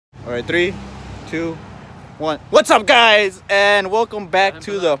Alright, 3, 2, 1. What's up, guys? And welcome back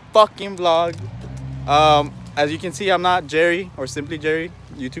to the fucking vlog. As you can see, I'm not Jerry or Simply Jerry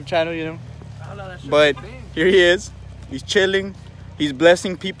YouTube channel, you know. But here he is. He's chilling. He's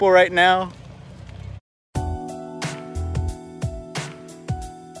blessing people right now.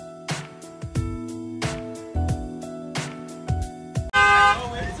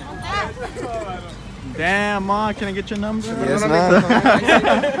 Damn, Ma, can I get your number? Yes, ma'am.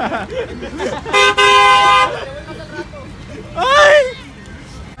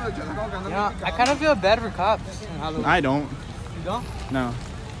 You know, I kind of feel bad for cops. I don't. You don't? No.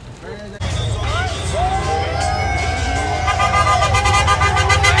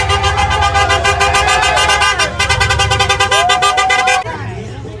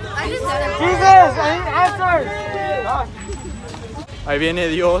 Jesus, I need answers. Ahí viene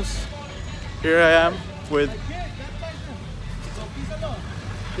Dios. Here I am with.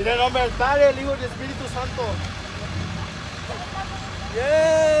 Tiene nombre del Padre, el Hijo y el Espíritu Santo. Yay!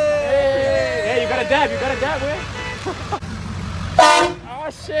 Hey, you got a dab, man. Oh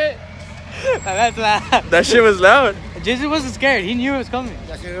shit! That's loud. That shit was loud. Jesus wasn't scared. He knew it was coming.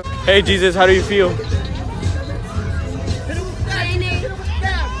 Hey Jesus, how do you feel?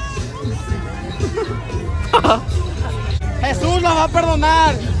 Jesús la va a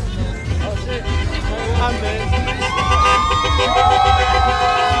perdonar.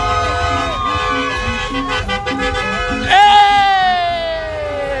 Hey!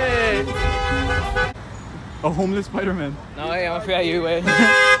 A homeless Spider-Man. No, güey, yo me fui ahí, güey.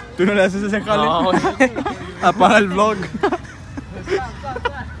 ¿Tú no le haces ese jale? No, güey. Apaga el vlog.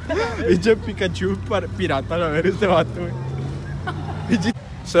 Pinche Pikachu pirata, a ver este vato, güey.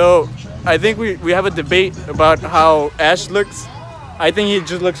 So, I think we have a debate about how Ash looks. I think he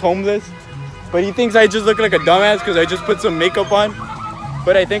just looks homeless. But he thinks I just look like a dumbass because I just put some makeup on.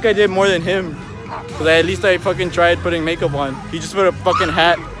 But I think I did more than him. Because at least I fucking tried putting makeup on. He just put a fucking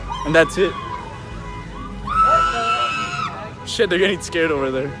hat and that's it. Shit, they're getting scared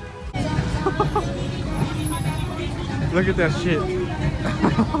over there. Look at that shit.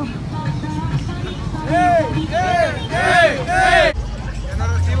 Hey! Yo no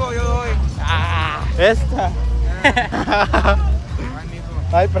recibo, yo doy. Esta.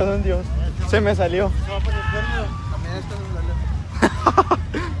 Ay, perdón, Dios. Se me salió. También esto me salió.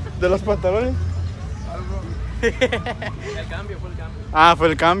 ¿De los pantalones? El cambio, fue el cambio. Ah, fue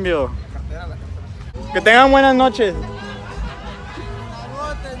el cambio. La cartera. Que tengan buenas noches.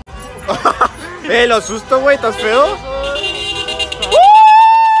 Lo asusto, güey, ¿estás feo?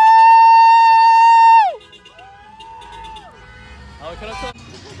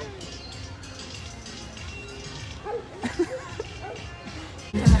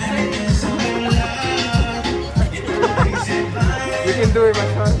 You can do it, my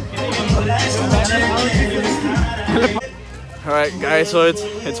son. Alright, guys, so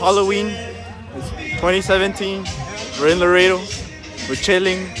it's Halloween. It's 2017. We're in Laredo. We're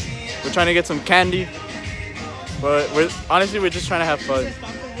chilling. We're trying to get some candy. But honestly, we're just trying to have fun.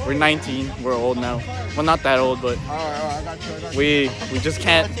 We're 19. We're old now. Well, not that old, but I got you. we just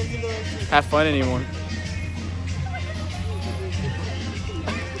can't have fun anymore.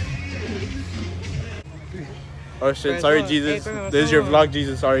 Oh shit, sorry Jesus. This is your vlog,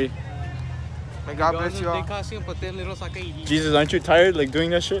 Jesus, sorry. May God bless you all. Jesus, aren't you tired like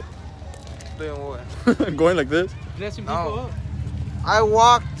doing that shit? Doing what? Going like this? Blessing people No. up. I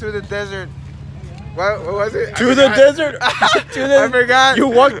walked through the desert. What was it? To the desert? I forgot. You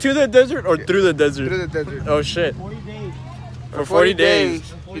walked to the desert or through the desert? Through the desert. Oh shit. 40 days. For 40 days.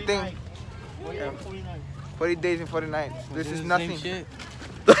 You think? 40 days and 40 nights. This is nothing. Shit.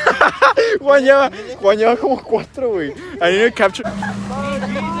 Juan lleva como 4, güey. I need to capture.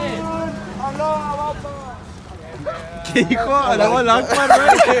 ¿Qué dijo? Alaba al Akbar,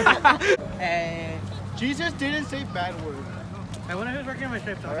 güey. Jesus didn't say bad words. I wonder who's working on my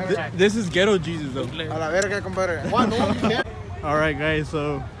strip. This is ghetto Jesus, though. A la verga, compadre. Alright, guys,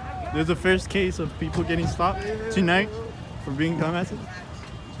 so there's the first case of people getting stopped tonight for being dumbasses.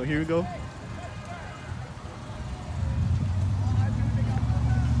 So here we go.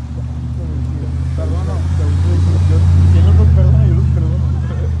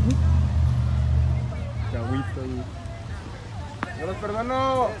 Yo los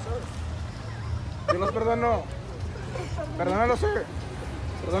perdono. Yo los perdono. Perdónalo, sir.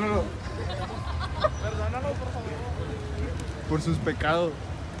 Perdónalo. Perdónalo, por favor. Por sus pecados.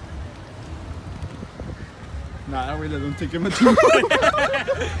 Nah, güey, let them take him a tour.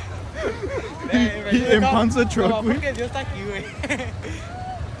 He impounds a truck, güey. Porque Dios está aquí, güey.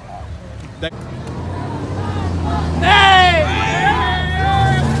 Hey!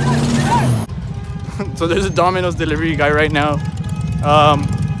 So there's a Domino's delivery guy right now.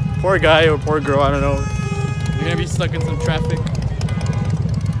 Poor guy or poor girl, I don't know. You're gonna be stuck in some traffic.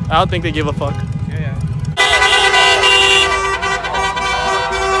 I don't think they give a fuck. Yeah.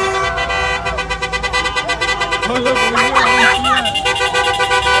 Oh look, over here.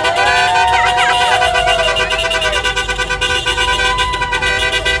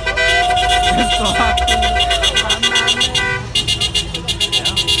 It's so hot.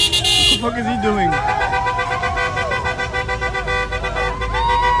 What the fuck is he doing?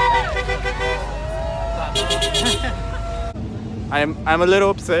 I'm a little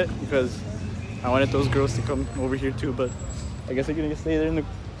upset because I wanted those girls to come over here too, but I guess they're gonna stay there in the.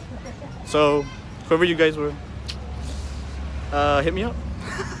 So whoever you guys were, hit me up.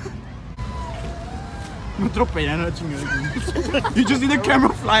 You just see the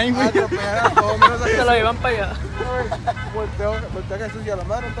camera flying. Se lo llevan para allá. Voltea que sucia la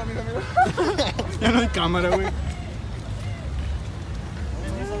mano, mira. Ya no hay cámara, güey.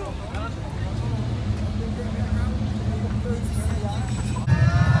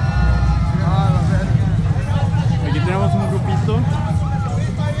 Aquí tenemos un grupito.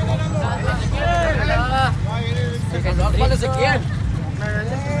 ¿Cuál es quién?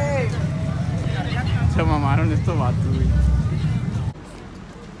 Se mamaron estos vatos, güey.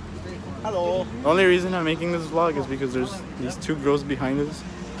 Hello. The only reason I'm making this vlog is because there's these two girls behind us.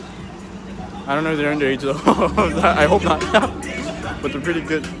 I don't know if they're underage though. I hope not. But they're pretty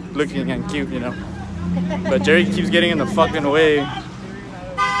good looking and cute, you know. But Jerry keeps getting in the fucking way.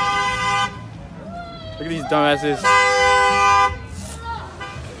 Look at these dumbasses.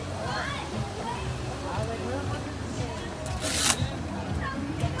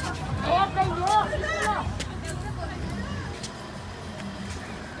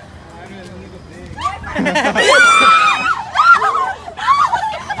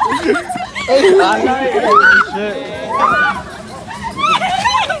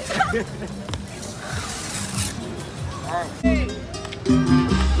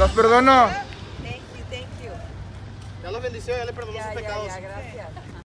 Los perdono. Thank you. Ya los bendició, ya le perdonó sus pecados. Gracias.